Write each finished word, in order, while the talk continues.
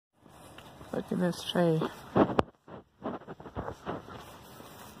Look at this tree.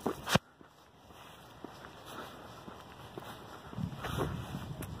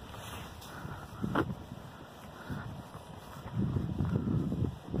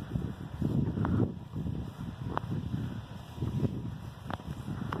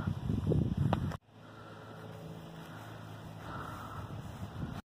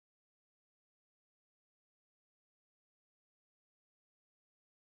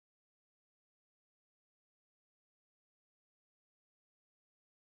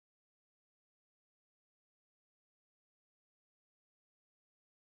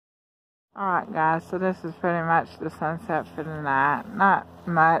 Alright guys, so this is pretty much the sunset for the night. Not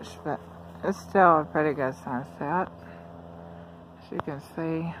much, but it's still a pretty good sunset, as you can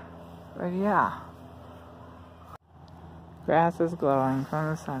see. But yeah, grass is glowing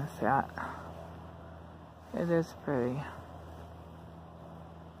from the sunset. It is pretty.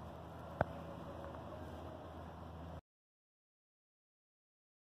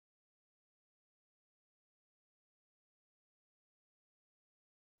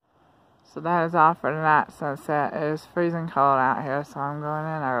 So that is all for tonight sunset. It is freezing cold out here, so I'm going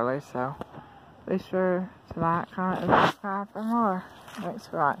in early. So be sure to like, comment, and subscribe for more. Thanks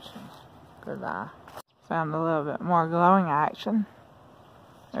for watching. Goodbye. Found a little bit more glowing action.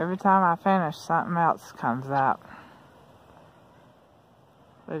 Every time I finish, something else comes out.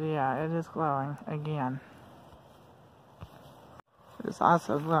 But yeah, it is glowing again. It's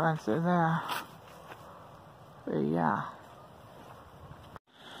also glowing through there. But yeah.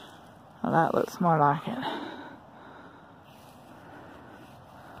 Well, that looks more like it.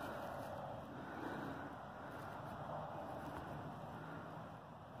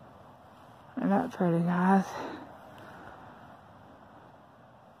 Isn't that pretty, guys?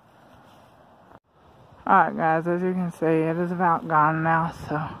 Alright guys, as you can see, it is about gone now,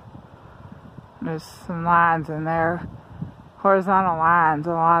 so there's some lines in there. Horizontal lines, a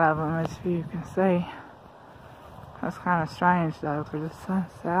lot of them, as you can see. That's kind of strange though for the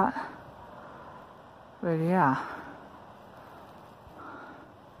sunset. But yeah,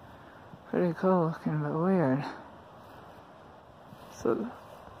 pretty cool looking, but weird. So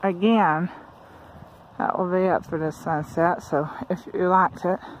again, that will be it for this sunset. So if you liked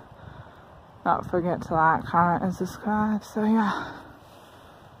it, don't forget to like, comment, and subscribe. So yeah,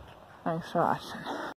 thanks for watching.